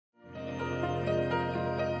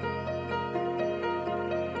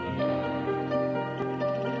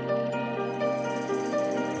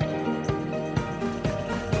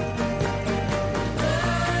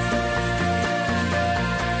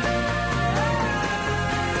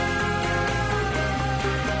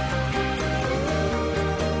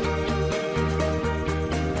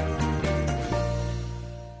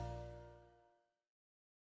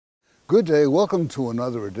Good day, welcome to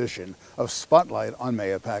another edition of Spotlight on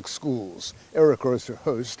Mahopac Schools. Eric Royce, your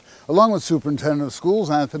host, along with Superintendent of Schools,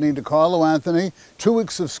 Anthony DiCarlo. Anthony, 2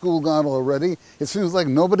 weeks of school gone already. It seems like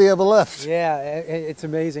nobody ever left. Yeah, it's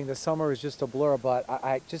amazing. The summer is just a blur, but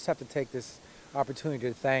I just have to take this opportunity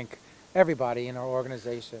to thank everybody in our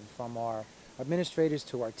organization, from our administrators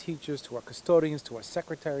to our teachers, to our custodians, to our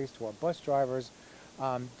secretaries, to our bus drivers.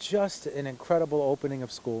 Just an incredible opening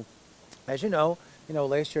of school. As you know,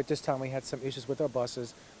 last year at this time we had some issues with our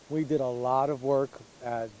buses. We did a lot of work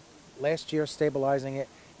last year stabilizing it,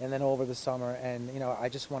 and then over the summer. And I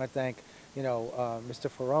just want to thank Mr.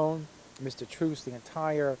 Ferrone, Mr. Truce, the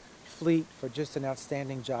entire fleet for just an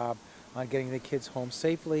outstanding job on getting the kids home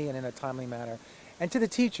safely and in a timely manner. And to the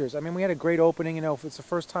teachers, I mean, we had a great opening. It's the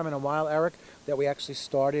first time in a while, Eric, that we actually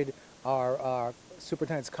started our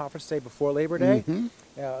Superintendent's Conference Day before Labor Day. Mm-hmm.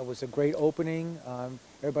 It was a great opening.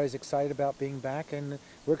 Everybody's excited about being back, and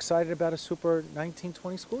we're excited about a super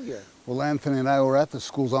 1920 school year. Well, Anthony and I were at the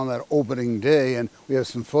schools on that opening day, and we have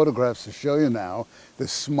some photographs to show you now. The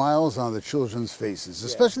smiles on the children's faces,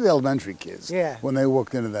 especially the elementary kids, when they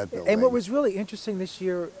walked into that building. And what was really interesting this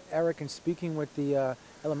year, Eric, in speaking with the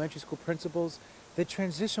elementary school principals, the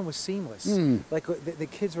transition was seamless. Like the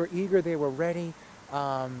kids were eager, they were ready.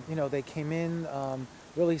 They came in,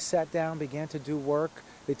 really sat down, began to do work.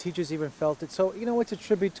 The teachers even felt it. So, it's a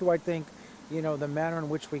tribute to, I think, the manner in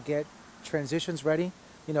which we get transitions ready.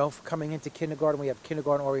 Coming into kindergarten, we have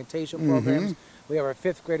kindergarten orientation programs. We have our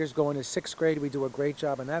 5th graders going to 6th grade. We do a great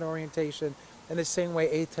job in that orientation. And the same way,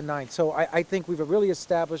 8th to 9th. So I think we've really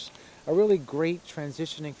established a really great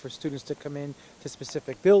transitioning for students to come in to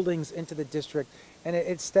specific buildings, into the district. And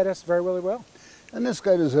it set us very, really well. And this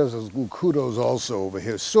guy deserves a little kudos also over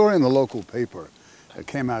here. Story in the local paper that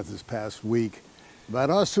came out this past week about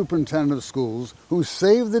our superintendent of schools who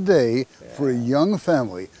saved the day for a young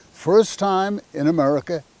family. First time in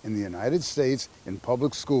America, in the United States, in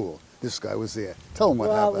public school. This guy was there. Tell him what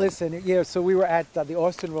happened. Well, listen, so we were at the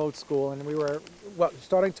Austin Road School, and we were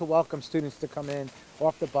starting to welcome students to come in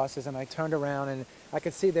off the buses, and I turned around, and I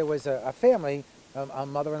could see there was a family, a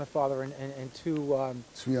mother and a father, and two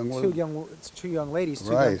young ladies,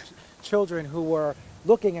 young children who were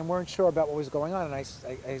looking and weren't sure about what was going on. And I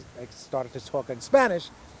started to talk in Spanish.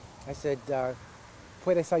 I said,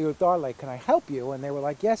 "Puedes ayudarle? Can I help you?" And they were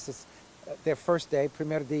like, "Yes." It's their first day,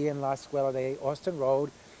 primer día en la escuela de Austin Road.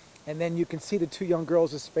 And then you can see the 2 young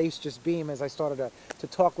girls' face just beam as I started to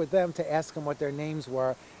talk with them, to ask them what their names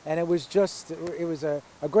were. And it was a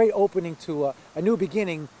great opening to a new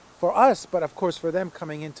beginning for us, but of course for them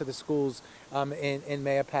coming into the schools in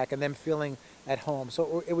Mahopac and them feeling at home.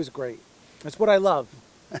 So it was great. That's what I love.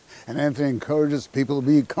 And Anthony encourages people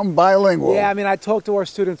to become bilingual. Yeah, I mean, I talk to our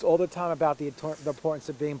students all the time about the importance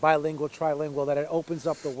of being bilingual, trilingual, that it opens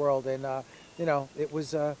up the world. And, it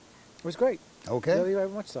was great. Okay. Really very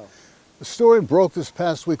much so. The story broke this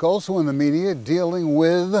past week also in the media, dealing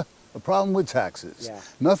with a problem with taxes. Yeah.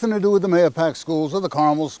 Nothing to do with the Mahopac schools or the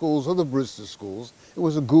Carmel schools or the Bristol schools. It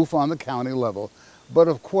was a goof on the county level. But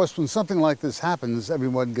of course, when something like this happens,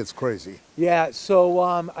 everyone gets crazy. Yeah, so,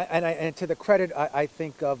 and to the credit, I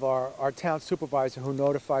think, of our town supervisor who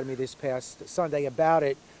notified me this past Sunday about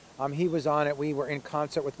it. He was on it. We were in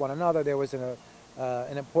concert with one another. There was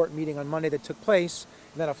an important meeting on Monday that took place,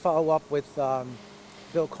 and then a follow-up with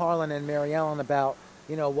Bill Carlin and Mary Ellen about,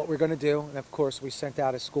 what we're going to do. And of course, we sent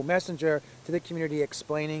out a school messenger to the community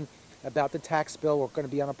explaining about the tax bill. We're going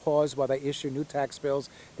to be on a pause while they issue new tax bills.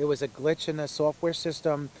 There was a glitch in the software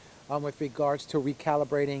system with regards to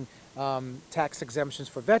recalibrating tax exemptions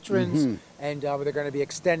for veterans, and they're going to be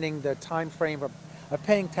extending the time frame of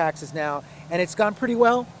paying taxes now, and it's gone pretty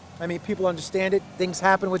well. I mean, people understand it. Things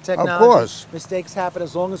happen with technology. Of course. Mistakes happen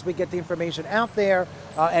as long as we get the information out there,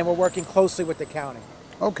 and we're working closely with the county.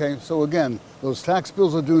 Okay, so again, those tax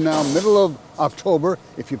bills are due now middle of October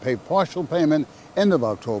if you pay partial payment, end of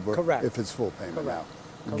October if it's full payment now.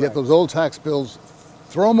 You get those old tax bills,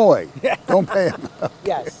 throw them away. Don't pay them.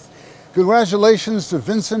 Yes. Congratulations to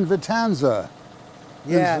Vincent Vitanza.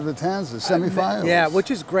 Vincent Vitanza, semifinals. Yeah,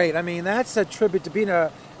 which is great. I mean, that's a tribute to being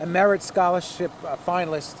a Merit Scholarship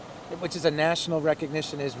finalist, which is a national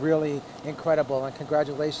recognition, is really incredible. And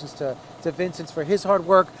congratulations to Vincent for his hard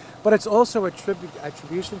work. But it's also a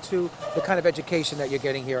attribution to the kind of education that you're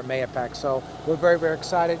getting here at Mahopac. So we're very, very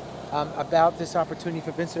excited about this opportunity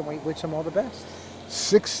for Vincent, and we wish him all the best.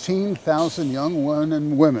 16,000 young men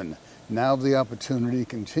and women now have the opportunity to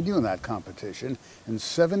continue in that competition, and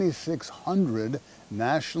 7,600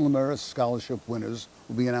 National Merit Scholarship winners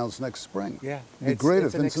will be announced next spring. Yeah, it'd be great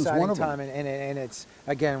if Vincent's one of them. It's an exciting time, and it's,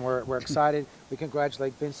 again, we're excited. We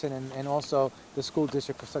congratulate Vincent and also the school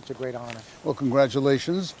district for such a great honor. Well,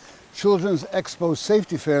 congratulations. Children's Expo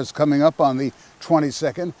Safety Fair is coming up on the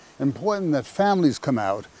 22nd. Important that families come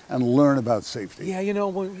out and learn about safety. Yeah, you know,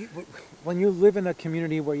 when you live in a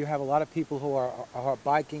community where you have a lot of people who are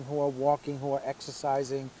biking, who are walking, who are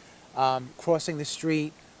exercising, crossing the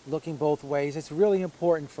street, looking both ways, it's really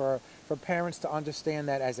important for parents to understand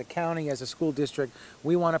that as a county, as a school district,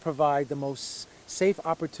 we want to provide the most safe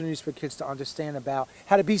opportunities for kids to understand about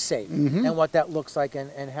how to be safe and what that looks like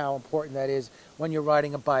and how important that is when you're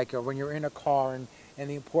riding a bike or when you're in a car, and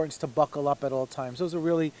the importance to buckle up at all times. Those are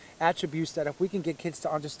really attributes that if we can get kids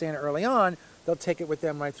to understand early on, they'll take it with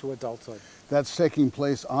them right through adulthood. That's taking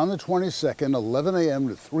place on the 22nd, 11 a.m.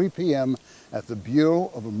 to 3 p.m. at the Bureau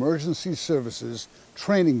of Emergency Services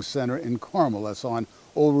Training Center in Carmel. That's on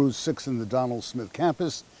Old Route 6 in the Donald Smith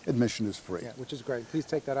campus. Admission is free. Yeah, which is great. Please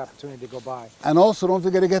take that opportunity to go by. And also, don't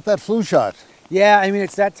forget to get that flu shot. Yeah, I mean,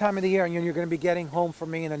 it's that time of the year, and you're going to be getting home from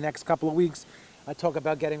me in the next couple of weeks. I talk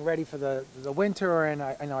about getting ready for the winter, and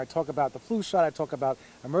I talk about the flu shot. I talk about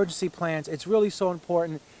emergency plans. It's really so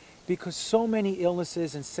important because so many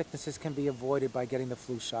illnesses and sicknesses can be avoided by getting the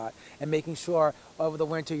flu shot and making sure over the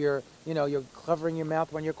winter you're covering your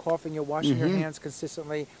mouth when you're coughing, you're washing your hands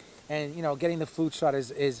consistently, and getting the flu shot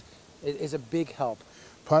is a big help.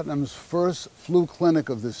 Putnam's first flu clinic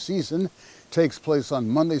of the season takes place on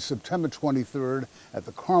Monday, September 23rd at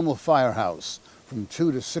the Carmel Firehouse from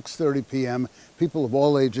 2 to 6:30 p.m. People of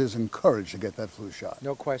all ages encouraged to get that flu shot.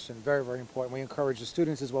 No question. Very, very important. We encourage the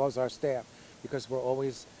students as well as our staff because we're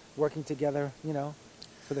always working together,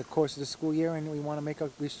 for the course of the school year, and we want to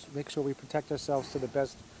make sure we protect ourselves to the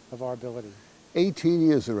best of our ability. 18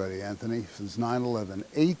 years already, Anthony, since 9/11.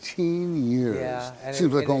 18 years. Yeah,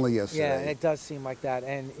 seems like only yesterday. Yeah, and it does seem like that.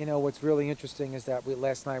 And what's really interesting is that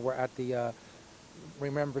last night we're at the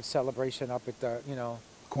Remembrance celebration up at the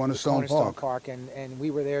Cornerstone Park, and we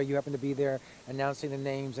were there. You happened to be there, announcing the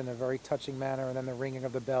names in a very touching manner, and then the ringing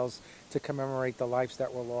of the bells to commemorate the lives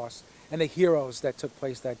that were lost and the heroes that took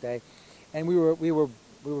place that day. And we were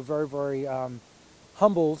very, very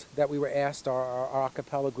humbled that we were asked. Our a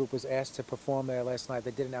cappella group was asked to perform there last night.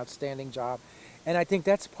 They did an outstanding job, and I think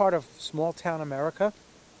that's part of small town America,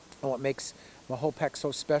 and what makes Mahopac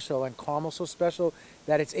so special and Carmel so special,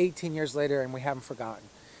 that it's 18 years later and we haven't forgotten.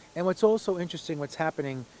 And what's also interesting, what's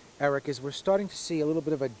happening, Eric, is we're starting to see a little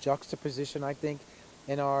bit of a juxtaposition, I think,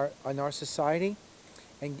 in our society,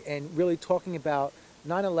 and really talking about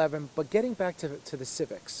 9/11, but getting back to the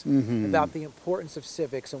civics, about the importance of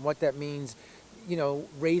civics and what that means,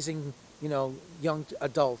 raising, young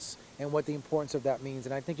adults and what the importance of that means.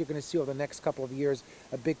 And I think you're going to see over the next couple of years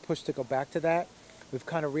a big push to go back to that. We've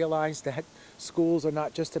kind of realized that schools are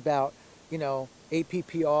not just about,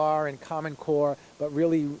 APPR and Common Core, but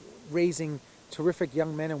really raising terrific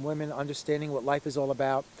young men and women understanding what life is all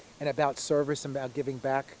about and about service and about giving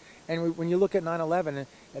back. And when you look at 9/11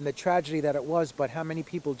 and the tragedy that it was, but how many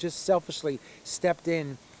people just selfishly stepped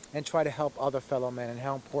in and try to help other fellow men, and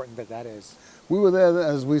how important that is. We were there,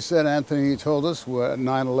 as we said, Anthony told us, we're at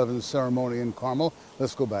 9/11 ceremony in Carmel.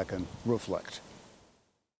 Let's go back and reflect.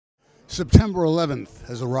 September 11th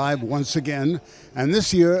has arrived once again, and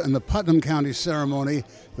this year in the Putnam County ceremony,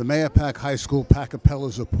 the Mahopac High School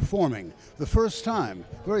Pacapellas are performing. The first time.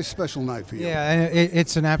 Very special night for you. Yeah, and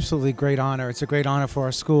it's an absolutely great honor. It's a great honor for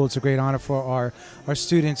our school. It's a great honor for our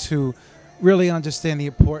students who really understand the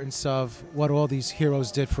importance of what all these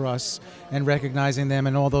heroes did for us and recognizing them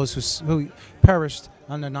and all those who perished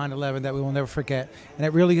on the 9/11 that we will never forget. And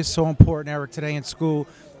it really is so important, Eric. Today in school,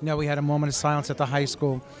 we had a moment of silence at the high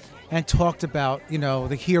school and talked about,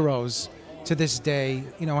 the heroes to this day,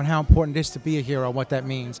 and how important it is to be a hero, what that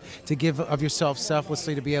means, to give of yourself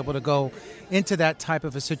selflessly, to be able to go into that type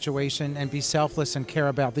of a situation and be selfless and care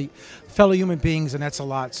about the fellow human beings, and that's a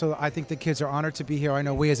lot. So I think the kids are honored to be here. I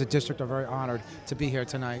know we as a district are very honored to be here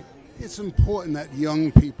tonight. It's important that young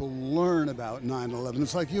people learn about 9/11.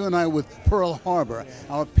 It's like you and I with Pearl Harbor.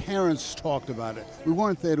 Our parents talked about it. We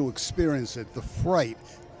weren't there to experience it, the fright,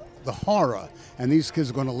 the horror, and these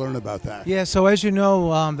kids are going to learn about that. Yeah, so as you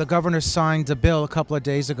know, the governor signed a bill a couple of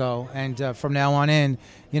days ago, and from now on in,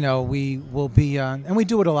 we will be, and we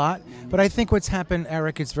do it a lot, but I think what's happened,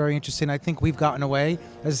 Eric, it's very interesting. I think we've gotten away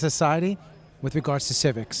as a society with regards to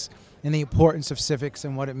civics. and the importance of civics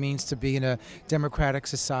and what it means to be in a democratic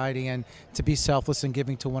society and to be selfless and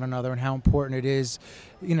giving to one another, and how important it is,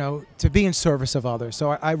 to be in service of others.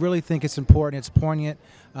 So I really think it's important. It's poignant.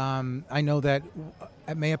 I know that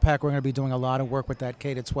at Mahopac we're going to be doing a lot of work with that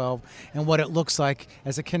K-12 and what it looks like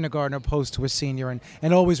as a kindergartner opposed to a senior,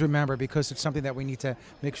 and always remember, because it's something that we need to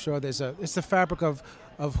make sure it's the fabric of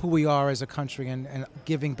who we are as a country, and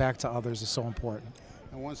giving back to others is so important.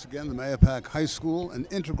 And once again, the Mahopac High School, an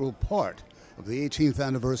integral part of the 18th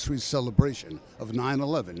anniversary celebration of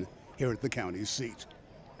 9/11 here at the county seat.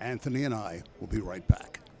 Anthony and I will be right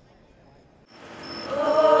back.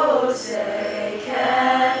 Oh, say,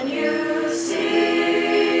 can you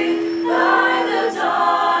see by the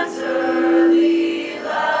dawn's early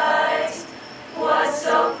light what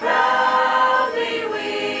so proudly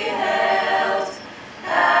we hailed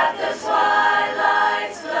at the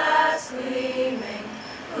twilight's last gleaming,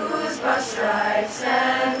 whose broad stripes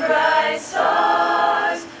and bright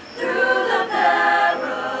stars through the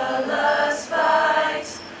perilous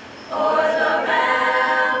fight o'er the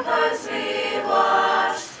ramparts we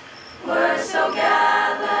watched were so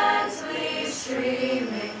gallantly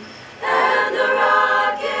streaming, and the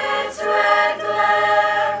rocket's red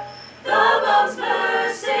glare, the bombs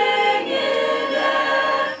bursting in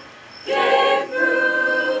air, gave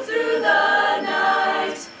proof through the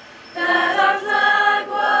night that our flag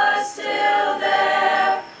was still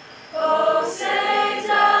there. Oh, say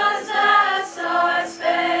does that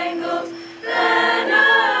star-spangled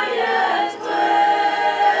banner yet wave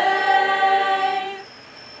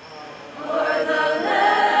o'er the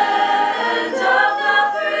land of the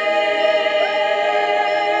free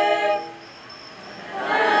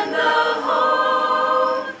and the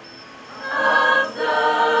home of the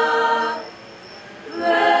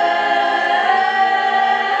brave.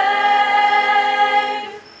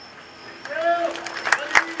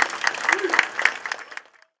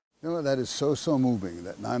 That is so moving,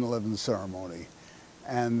 that 9/11 ceremony.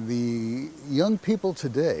 And the young people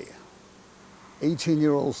today,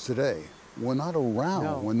 18-year-olds today, were not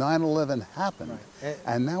around when 9/11 happened. Right.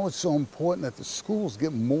 And now it's so important that the schools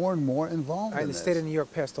get more and more involved in The this. state of New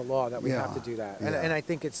York passed a law that we have to do that, Yeah. and I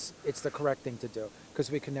think it's the correct thing to do,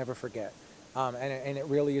 because we can never forget, and it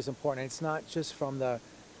really is important. And it's not just from the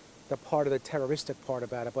part of the terroristic part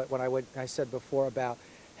about it, but what I said before about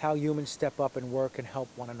how humans step up and work and help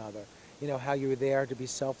one another. How you were there to be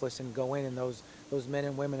selfless and go in, and those men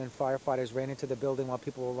and women and firefighters ran into the building while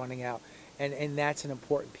people were running out, and that's an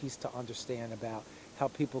important piece to understand about how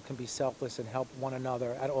people can be selfless and help one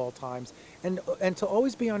another at all times, and to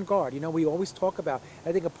always be on guard. We always talk about,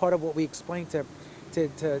 I think a part of what we explain to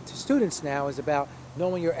students now is about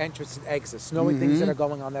knowing your entrance and exits, knowing things that are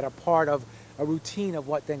going on that are part of a routine of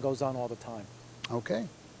what then goes on all the time. Okay.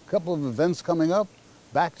 A couple of events coming up.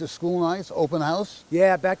 Back to school nights, open house.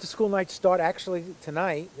 Yeah, back to school nights start actually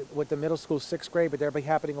tonight with the middle school 6th grade, but they'll be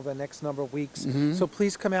happening over the next number of weeks. So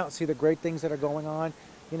please come out and see the great things that are going on.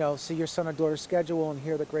 See your son or daughter's schedule and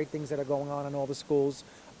hear the great things that are going on in all the schools.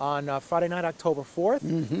 On Friday night, October 4th,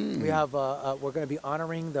 we have we're going to be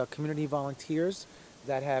honoring the community volunteers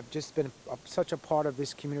that have just been such a part of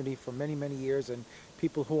this community for many, many years, and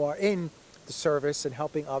people who are in the service and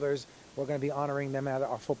helping others. We're going to be honoring them at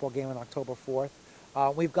our football game on October 4th.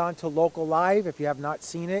 We've gone to Local Live. If you have not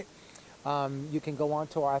seen it, you can go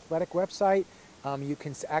onto our athletic website. You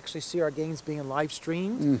can actually see our games being live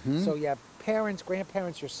streamed. So you have parents,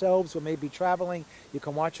 grandparents, yourselves who may be traveling. You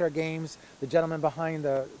can watch our games. The gentleman behind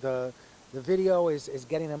the video is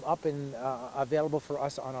getting them up and available for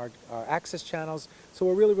us on our access channels. So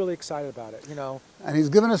we're really, really excited about it, And he's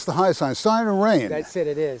giving us the high sign. It's starting to rain. That's it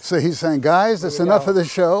is. So he's saying, guys, that's enough of the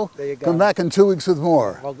show. There you go. Come back in 2 weeks with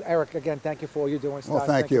more. Well, Eric, again, thank you for what you're doing. Well,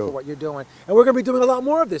 thank you for what you're doing. And we're going to be doing a lot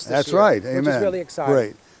more of this year. That's right. Amen. Which is really exciting.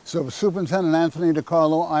 Great. So Superintendent Anthony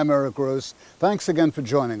DiCarlo, I'm Eric Gross. Thanks again for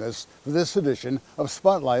joining us for this edition of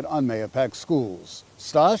Spotlight on Mahopac Schools.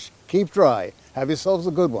 Stash, keep dry. Have yourselves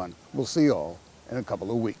a good one. We'll see you all in a couple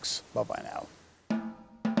of weeks. Bye-bye now.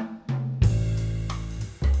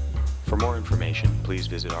 For more information, please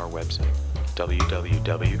visit our website,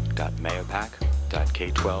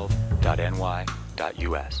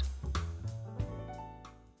 www.mahopac.k12.ny.us.